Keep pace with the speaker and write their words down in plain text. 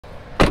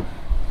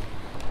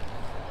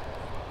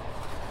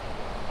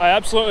I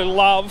absolutely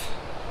love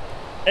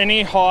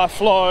any high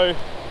flow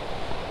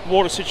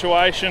water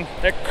situation.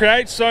 It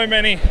creates so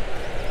many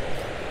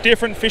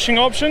different fishing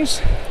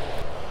options.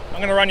 I'm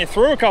going to run you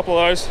through a couple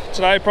of those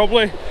today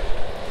probably.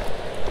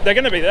 They're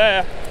going to be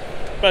there,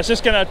 but it's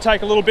just going to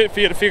take a little bit for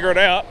you to figure it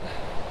out.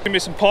 There's going to be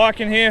some pike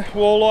in here,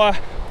 walleye.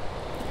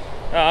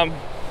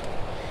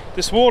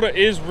 This water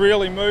is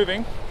really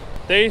moving.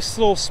 This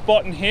little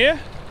spot in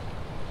here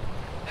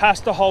has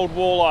to hold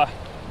walleye.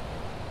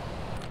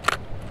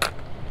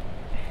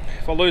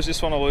 If I lose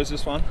this one, I'll lose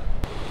this one.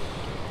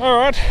 All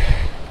right,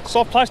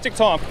 soft plastic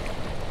time.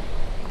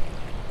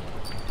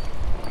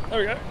 There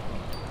we go.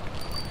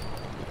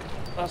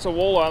 That's a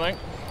walleye, I think.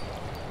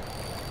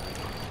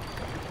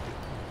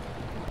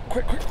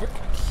 Quick, quick, quick.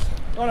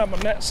 I don't have my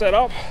net set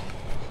up.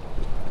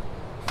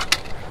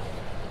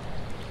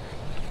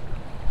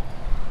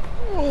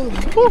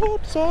 Oh,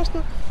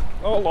 disaster.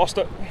 Oh, I lost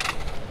it.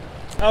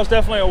 That was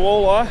definitely a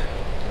walleye.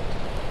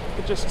 You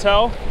could just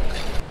tell.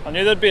 I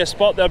knew there'd be a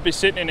spot that'd be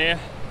sitting in here.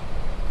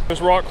 It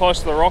was right close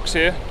to the rocks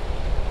here.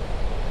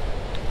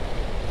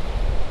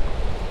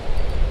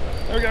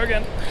 There we go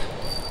again.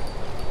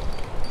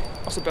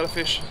 That's a better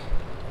fish.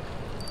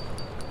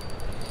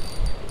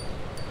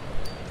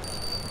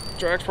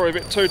 Drag's probably a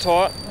bit too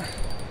tight.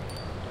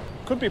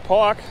 Could be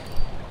pike.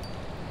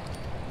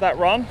 That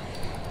run.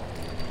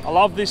 I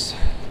love this.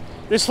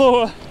 This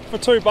lure for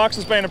 $2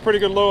 has been a pretty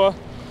good lure.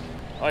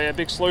 Oh yeah,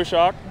 big slew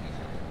shark.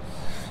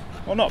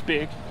 Well, not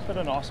big, but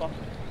a nice one.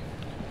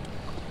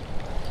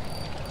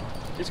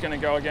 He's going to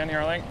go again here,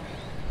 I think.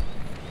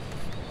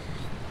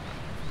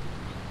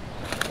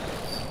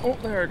 Oh,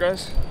 there it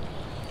goes.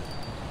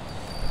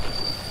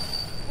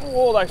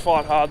 Oh, they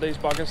fight hard, these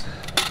buggers.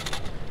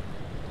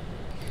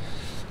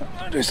 I'm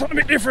going to do something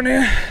a bit different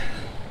here.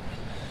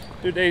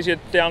 Do it easier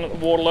down at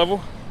the water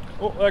level.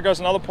 Oh, there goes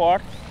another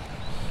pike.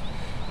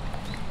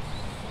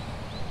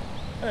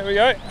 There we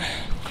go.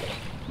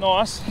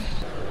 Nice.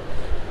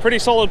 Pretty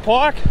solid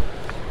pike.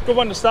 Good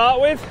one to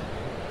start with.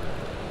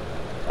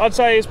 I'd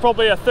say he's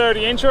probably a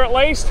 30-incher at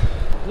least.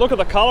 Look at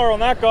the colour on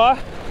that guy.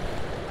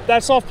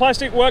 That soft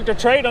plastic worked a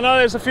treat. I know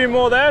there's a few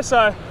more there,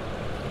 so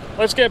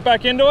let's get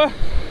back into it.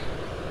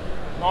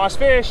 Nice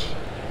fish.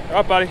 All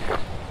right, buddy.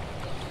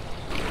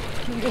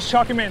 Just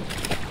chuck him in.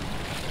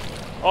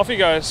 Off he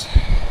goes.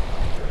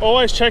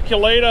 Always check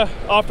your leader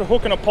after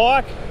hooking a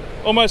pike.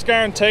 Almost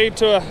guaranteed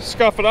to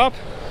scuff it up.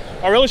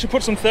 I really should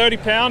put some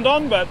 30-pound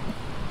on, but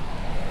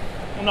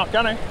I'm not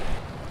gonna.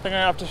 I think I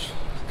have to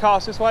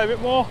cast this way a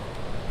bit more.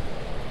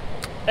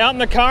 Out in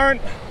the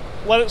current,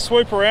 let it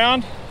swoop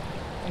around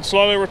and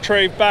slowly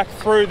retrieve back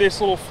through this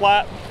little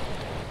flat.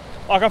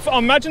 Like I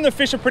imagine the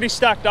fish are pretty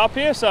stacked up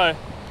here, so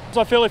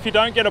I feel if you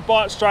don't get a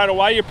bite straight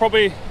away, you're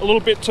probably a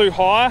little bit too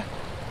high.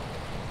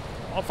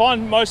 I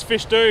find most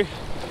fish do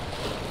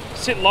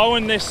sit low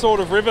in this sort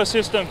of river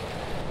system.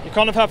 You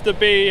kind of have to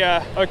be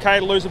okay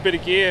to lose a bit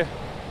of gear.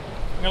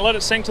 I'm gonna let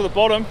it sink to the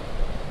bottom.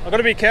 I've got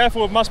to be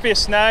careful, it must be a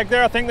snag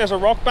there. I think there's a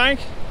rock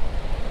bank.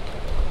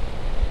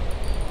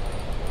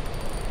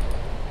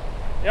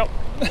 Yep,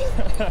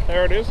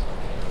 there it is.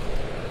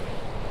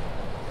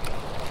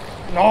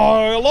 No,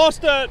 I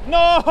lost it,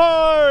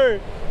 no!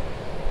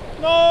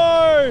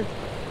 No!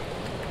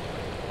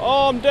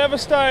 Oh, I'm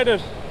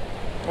devastated.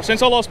 Well,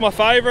 since I lost my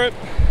favourite,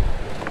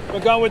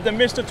 we're going with the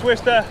Mr.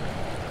 Twister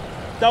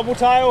double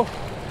tail.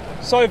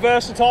 So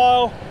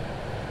versatile.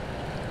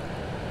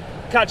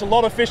 Catch a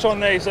lot of fish on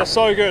these, they're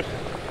so good.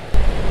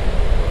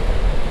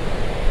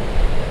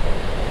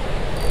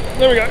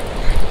 There we go.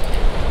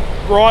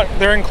 Right,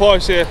 they're in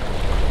close here.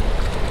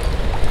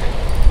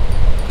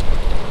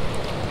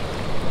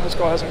 This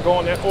guy hasn't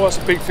gone yet. Oh, that's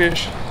a big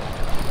fish.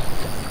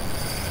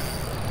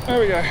 There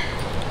we go.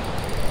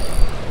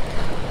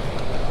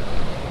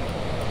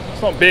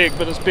 It's not big,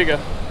 but it's bigger.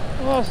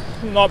 Well,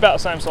 not about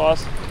the same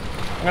size.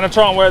 I'm going to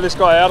try and wear this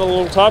guy out a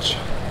little touch.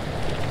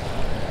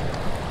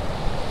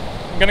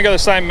 I'm going to go the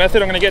same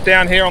method. I'm going to get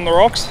down here on the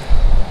rocks.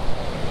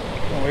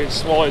 Oh, he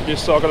swallowed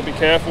this, so I've got to be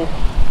careful.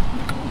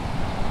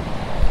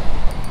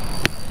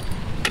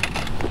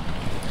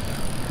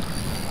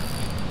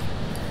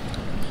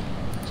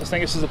 I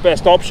think this is the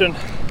best option.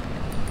 I'm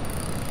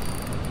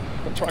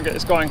going to try and get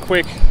this guy in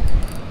quick.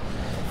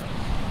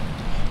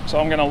 So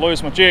I'm going to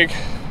lose my jig.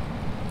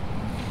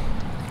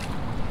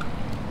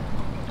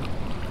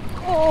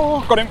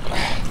 Oh, got him.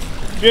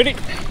 Beauty.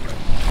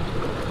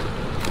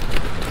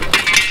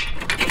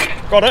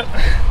 Got it.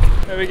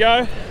 There we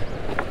go.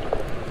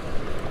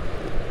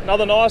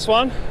 Another nice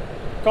one.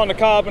 Kind of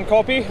carbon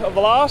copy of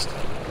the last.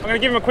 I'm going to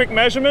give him a quick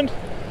measurement.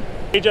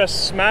 He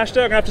just smashed it.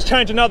 I'm going to have to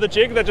change another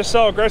jig. They're just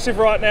so aggressive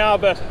right now,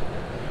 but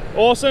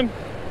awesome.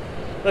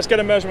 Let's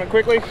get a measurement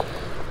quickly.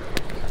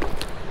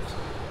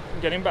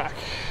 And get him back.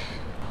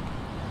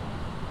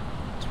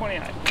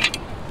 28.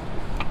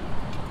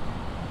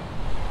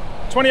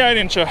 28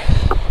 incher.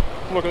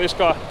 Look at this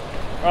guy.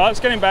 All right,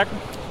 let's get him back.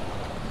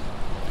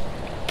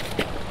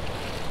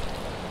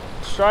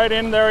 Straight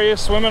in, there he is,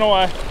 swimming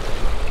away.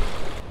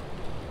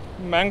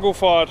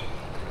 Manglefied.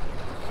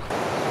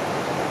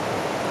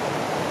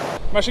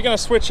 I'm actually going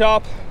to switch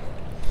up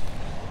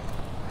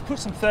Put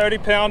some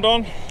 30-pound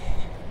on.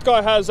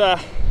 Guy has a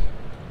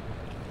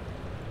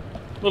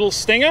little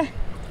stinger,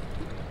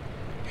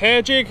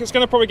 hair jig. It's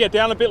going to probably get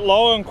down a bit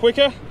lower and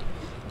quicker,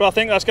 but I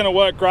think that's going to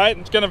work great.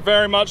 It's going to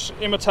very much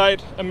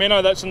imitate a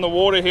minnow that's in the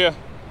water here.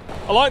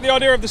 I like the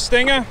idea of the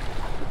stinger.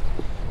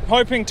 I'm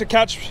hoping to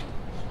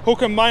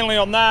hook him mainly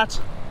on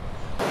that.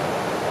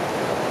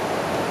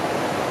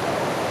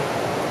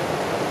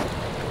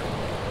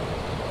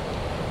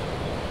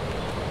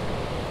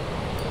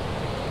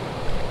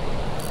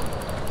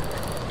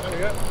 There we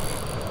go.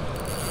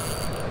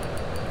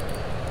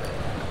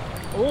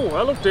 Oh,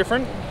 that looked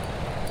different.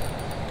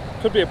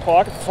 Could be a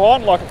pike. It's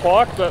fighting like a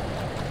pike, but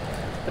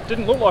it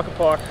didn't look like a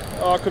pike.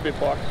 Oh, it could be a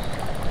pike.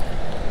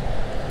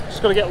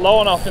 Just got to get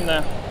low enough in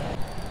there.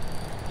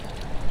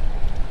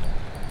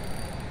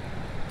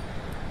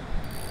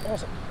 Oh,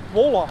 it's a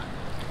walleye.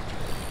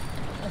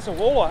 That's a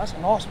walleye. That's a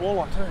nice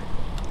walleye too.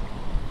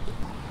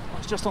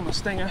 It's just on the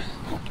stinger.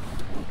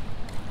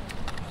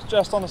 It's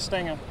just on the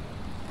stinger.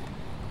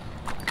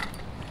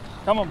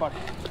 Come on, buddy.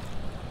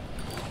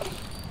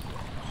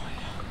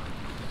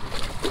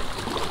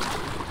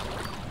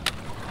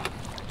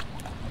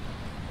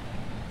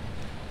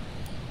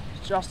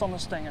 Just on the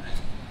stinger.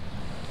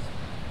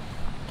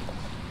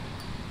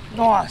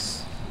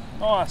 Nice,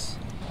 nice.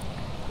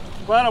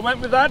 I'm glad I went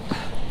with that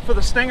for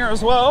the stinger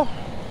as well.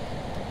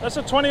 That's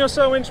a 20 or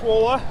so inch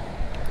walleye.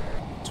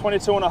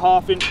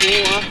 22.5 inch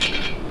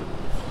walleye.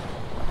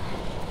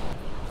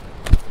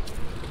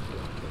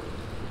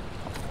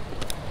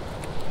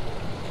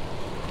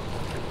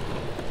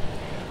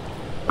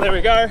 There we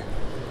go.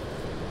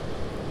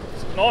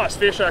 It's a nice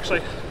fish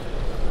actually.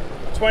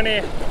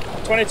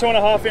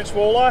 22.5 inch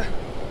walleye.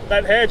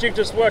 That hair jig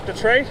just worked a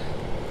treat,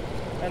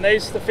 and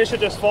the fish are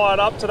just fired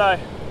up today.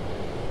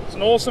 It's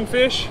an awesome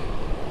fish.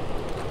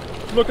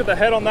 Look at the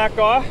head on that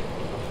guy.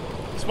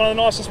 It's one of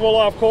the nicest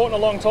walleye I've caught in a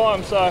long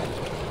time, so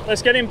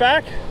let's get him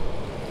back.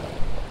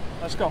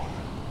 Let's go.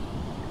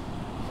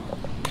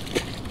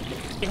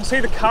 You can see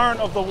the current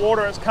of the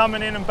water. It's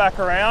coming in and back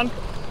around,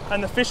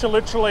 and the fish are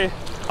literally,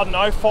 I don't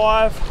know,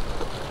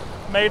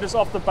 5 meters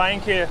off the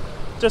bank here,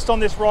 just on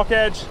this rock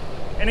edge.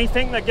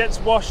 Anything that gets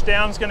washed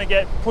down is going to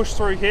get pushed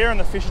through here, and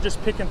the fish are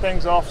just picking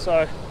things off.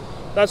 So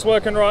that's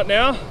working right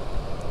now.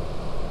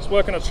 It's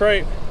working a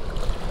treat.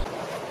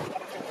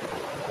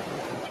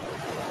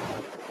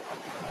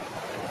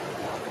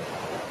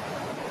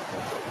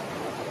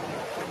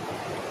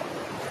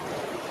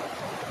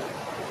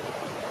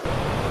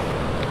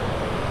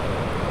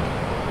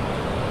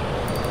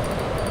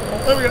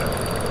 Oh, there we go.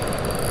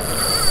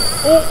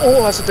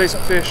 Oh, that's a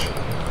decent fish.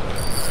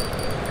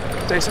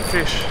 Decent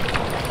fish.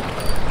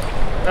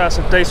 That's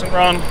a decent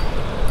run.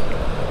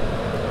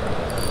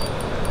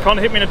 Kind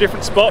of hit me in a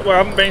different spot where I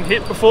haven't been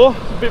hit before,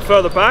 a bit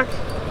further back,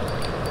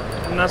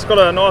 and that's got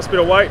a nice bit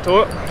of weight to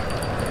it.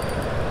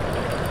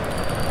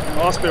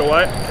 Nice bit of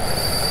weight.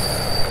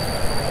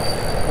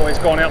 Oh, he's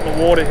gone out in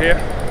the water here.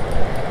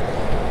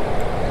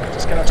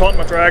 Just going to tighten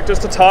my drag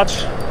just a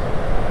touch.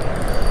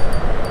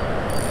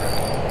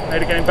 Need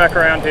to get him back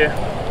around here.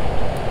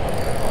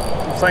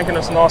 I'm thinking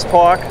it's a nice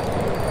pike.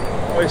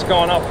 Oh, he's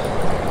going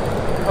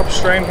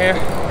upstream here.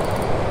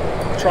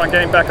 Try and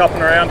get him back up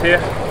and around here.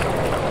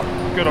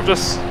 Good, you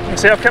can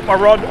see I've kept my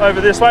rod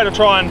over this way to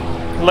try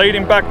and lead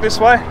him back this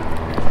way.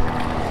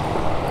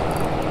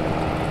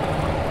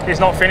 He's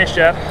not finished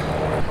yet.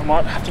 I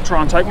might have to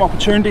try and take my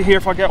opportunity here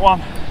if I get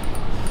one.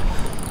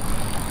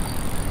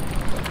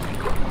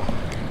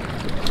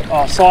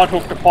 Oh, side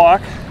hooked a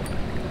pike.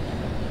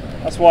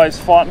 That's why he's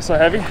fighting so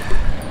heavy.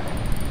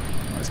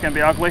 It's going to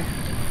be ugly.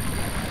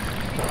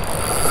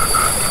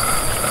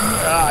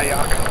 Ah,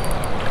 yuck.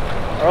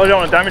 I really don't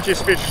want to damage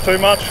this fish too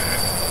much.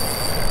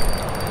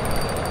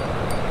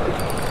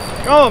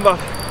 Come on, bud.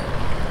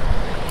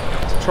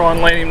 Let's try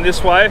and lean him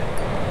this way.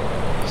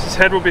 His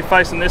head will be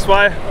facing this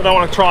way. I don't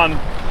want to try and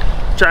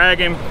drag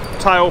him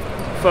tail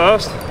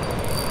first.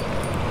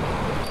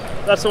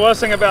 That's the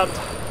worst thing about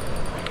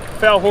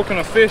foul hooking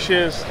a fish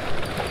is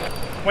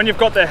when you've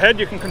got their head,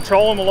 you can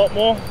control them a lot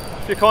more.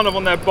 If you're kind of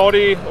on their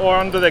body or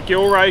under their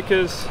gill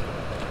rakers,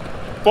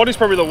 body's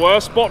probably the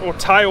worst spot, or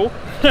tail.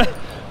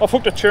 I've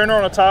hooked a tuna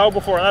on a tail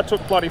before, and that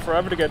took bloody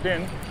forever to get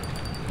in.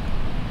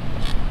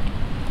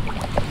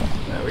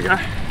 There we go.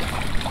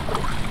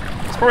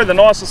 It's probably the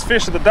nicest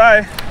fish of the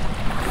day.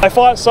 They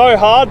fight so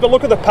hard, but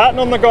look at the pattern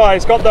on the guy.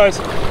 He's got those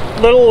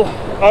little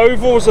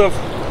ovals of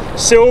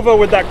silver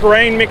with that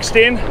green mixed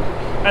in,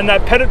 and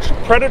that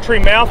predatory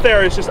mouth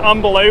there is just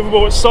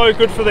unbelievable. It's so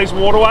good for these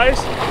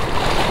waterways.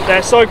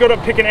 They're so good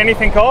at picking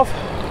anything off,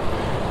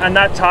 and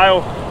that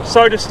tail,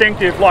 so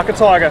distinctive, like a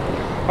tiger.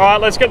 All right,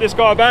 let's get this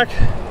guy back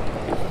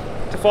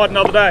to fight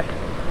another day.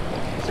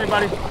 See you,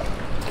 buddy.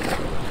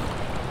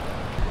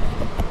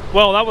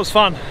 Well, that was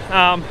fun.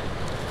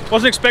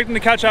 Wasn't expecting to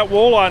catch that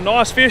walleye.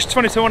 Nice fish,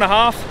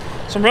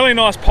 22.5. Some really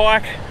nice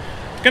pike.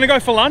 Gonna go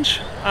for lunch.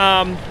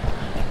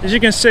 As you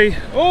can see,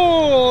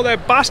 oh, they're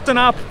busting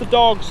up, the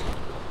dogs.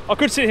 I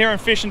could sit here and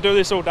fish and do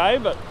this all day,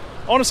 but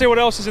I want to see what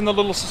else is in the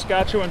little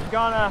Saskatchewan.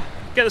 Gonna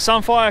get the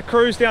Sunfire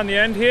cruise down the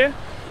end here.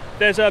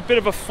 There's a bit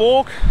of a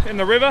fork in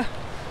the river.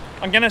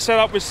 I'm gonna set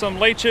up with some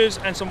leeches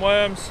and some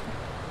worms,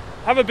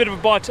 have a bit of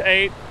a bite to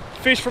eat,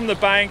 fish from the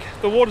bank.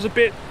 The water's a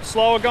bit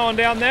slower going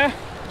down there,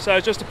 so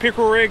just a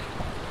pickerel rig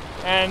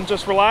and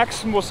just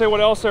relax, and we'll see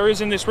what else there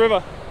is in this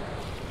river.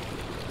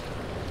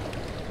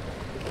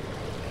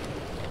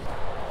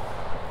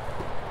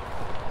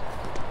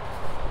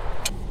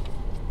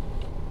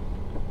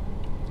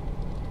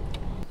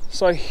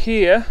 So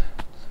here,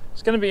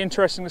 it's going to be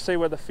interesting to see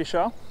where the fish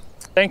are.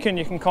 Thinking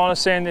you can kind of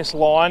see in this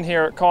line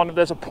here,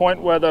 there's a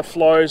point where the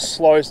flow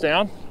slows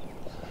down.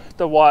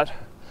 The white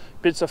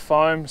bits of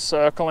foam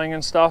circling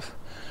and stuff.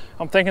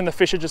 I'm thinking the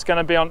fish are just going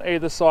to be on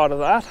either side of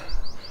that.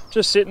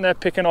 Just sitting there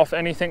picking off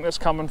anything that's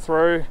coming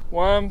through.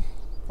 Worm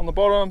on the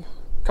bottom,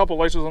 a couple of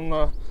leeches on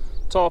the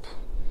top,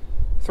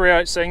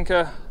 3/8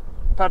 sinker,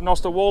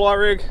 paternoster walleye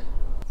rig.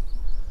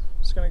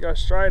 Just going to go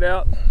straight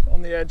out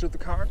on the edge of the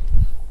current.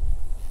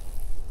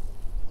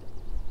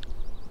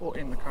 Or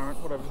in the current,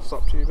 whatever, it's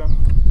up to you then.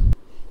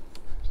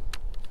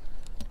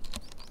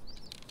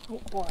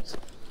 Oh, bites.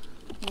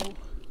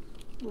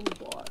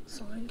 Little bites,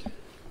 I think.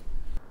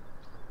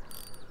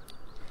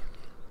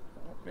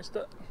 Oh, missed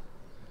it.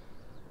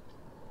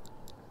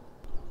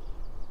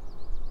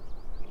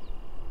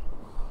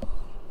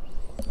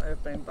 They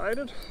have been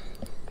baited.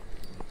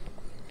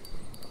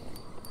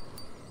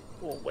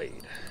 Or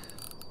weed.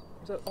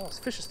 Is that, oh, this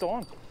fish is still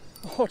on.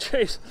 Oh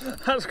jeez,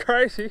 that's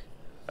crazy.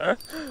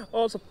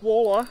 Oh, it's a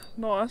walleye,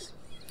 nice.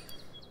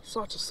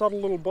 Such a subtle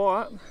little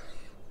bite.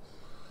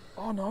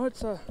 Oh no,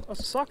 it's a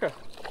sucker.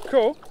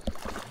 Cool.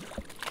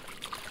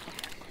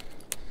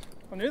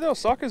 I knew there were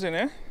suckers in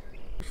there.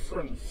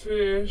 Different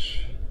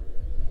fish.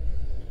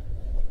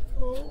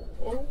 Oh,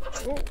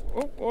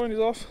 and he's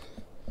off.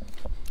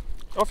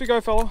 Off you go,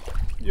 fella.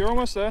 You're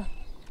almost there.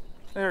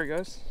 There he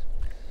goes.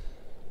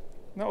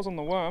 And that was on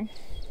the worm.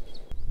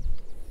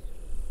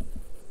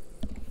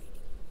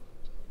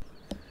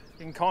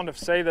 You can kind of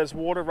see there's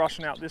water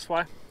rushing out this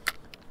way,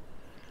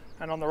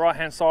 and on the right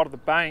hand side of the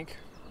bank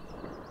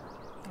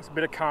there's a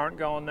bit of current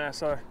going there,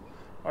 so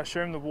I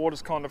assume the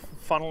water's kind of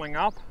funneling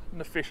up and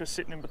the fish are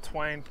sitting in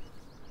between.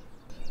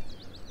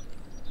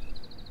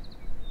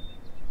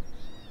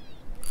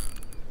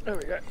 There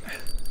we go.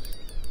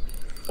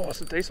 Oh,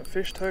 it's a decent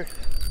fish too.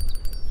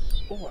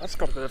 Oh, that's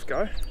got a bit of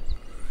go.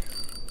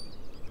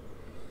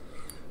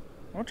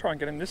 I'll try and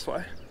get him this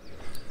way.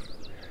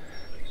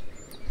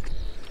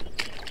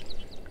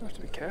 I have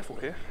to be careful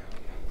here.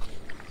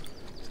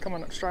 It's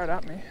coming up straight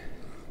at me.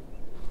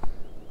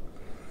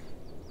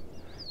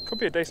 Could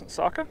be a decent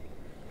sucker.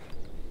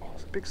 Oh,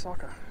 it's a big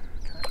sucker.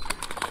 Okay.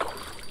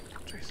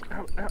 Jeez,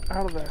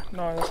 out of there.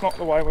 No, that's not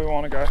the way we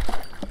want to go.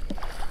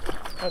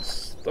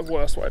 That's the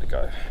worst way to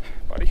go,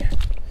 buddy.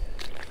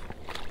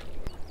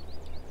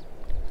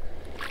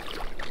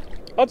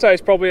 I'd say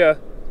it's probably a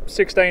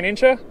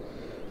 16-incher.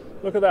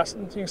 Look at that.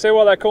 You can see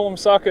why they call them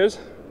suckers.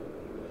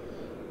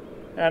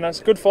 And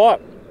it's a good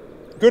fight.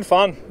 Good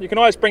fun. You can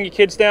always bring your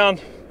kids down,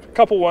 a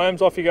couple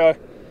worms, off you go.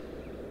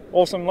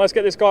 Awesome, let's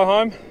get this guy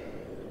home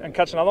and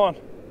catch another one.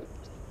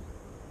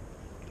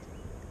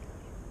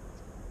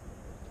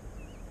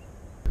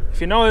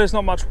 If you know there's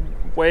not much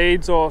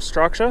weeds or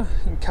structure,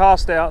 you can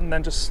cast out and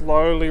then just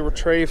slowly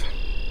retrieve.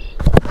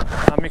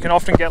 You can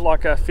often get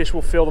like a fish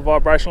will feel the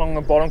vibration along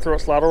the bottom through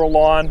its lateral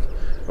line.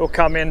 It'll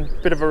come in,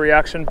 bit of a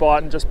reaction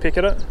bite, and just pick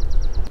at it.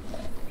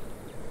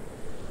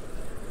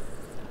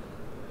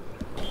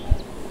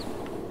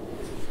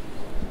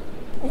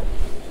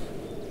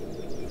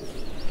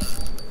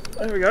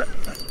 There we go.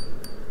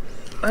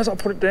 As I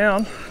put it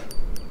down,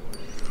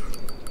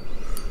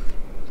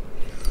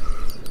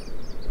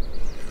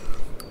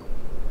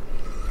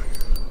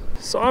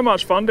 so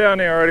much fun down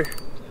here already.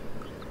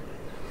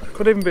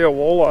 Could even be a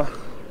walleye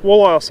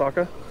or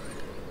sucker.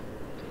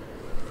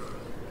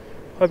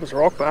 Hope it's a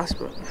rock bass,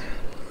 but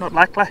not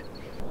likely.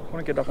 I want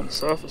to get up on the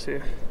surface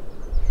here.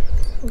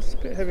 It's a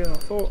bit heavier than I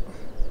thought.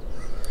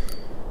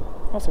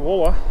 That's a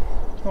walleye.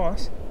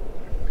 Nice.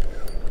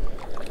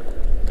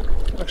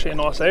 Actually a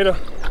nice eater.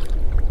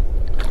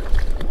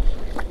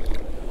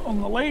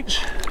 On the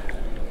leech.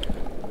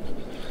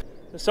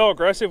 They're so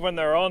aggressive when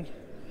they're on.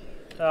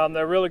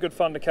 They're really good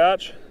fun to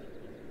catch.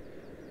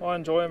 I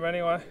enjoy them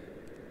anyway.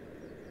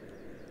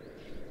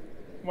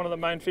 One of the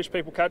main fish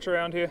people catch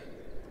around here.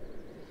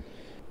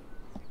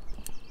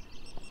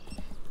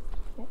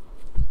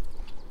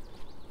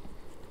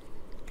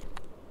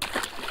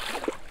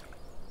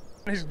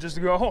 He's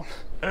just gone.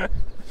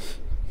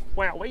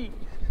 Wowee.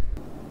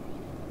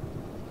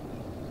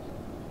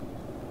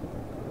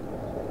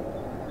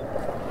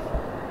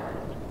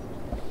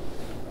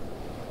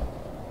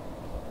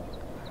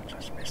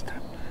 Just missed it.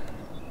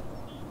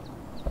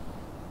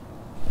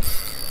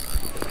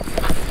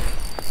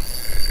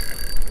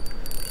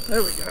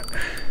 There we go.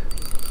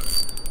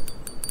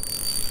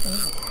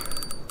 Oh.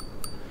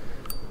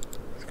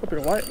 It's got a bit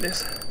of weight in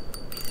this.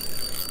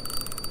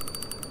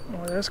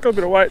 Oh yeah, it's got a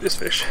bit of weight, this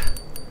fish.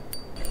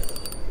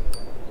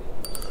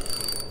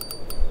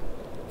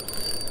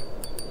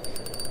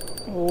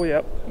 Oh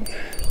yep.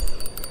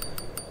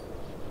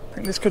 I think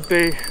think this could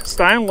be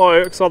staying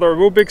low. It's either a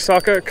real big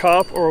sucker, a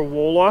carp, or a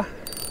walleye.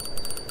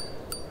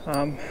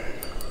 I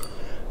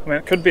mean,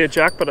 it could be a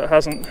jack, but it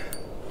hasn't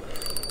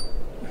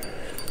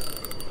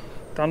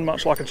done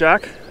much like a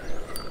jack.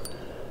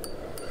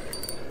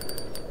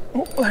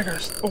 Oh, there it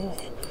goes. Oh,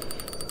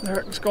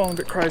 there it's gone a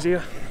bit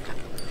crazier.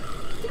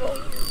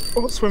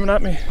 Oh, it's swimming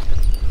at me.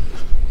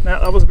 Now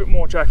that was a bit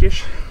more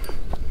jackish.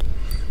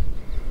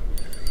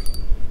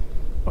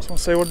 I just want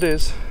to see what it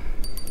is.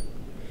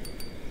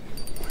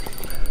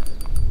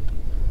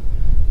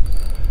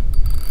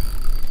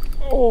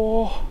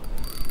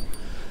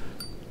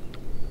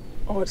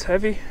 Oh, it's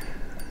heavy.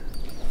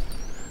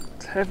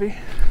 It's heavy.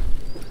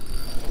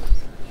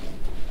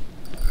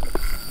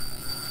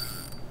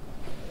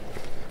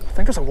 I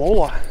think it's a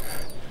walleye.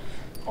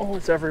 Oh,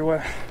 it's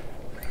everywhere.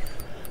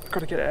 I've got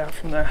to get it out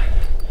from there.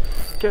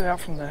 Get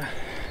out from there.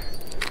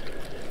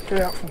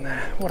 Get out from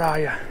there. What are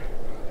you?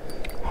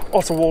 Oh,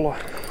 it's a walleye.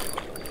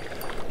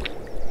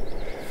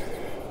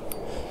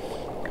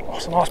 Oh,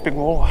 it's a nice big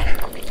walleye.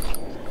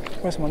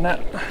 Where's my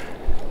net?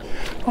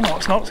 Oh no,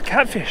 it's not. It's a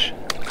catfish.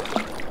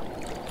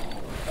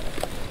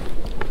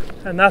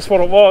 And that's what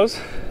it was.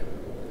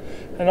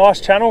 A nice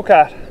channel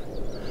cat.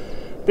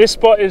 This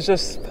spot is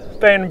just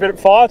been a bit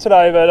fire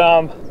today,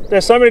 but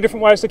there's so many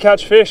different ways to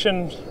catch fish,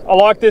 and I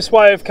like this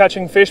way of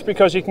catching fish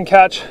because you can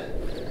catch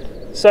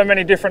so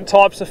many different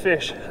types of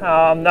fish.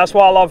 That's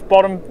why I love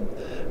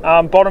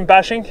bottom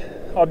bashing,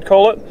 I'd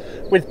call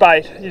it, with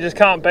bait. You just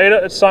can't beat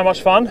it. It's so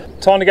much fun.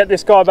 Time to get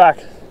this guy back.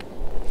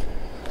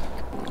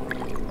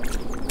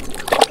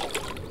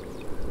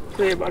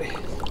 See you, buddy.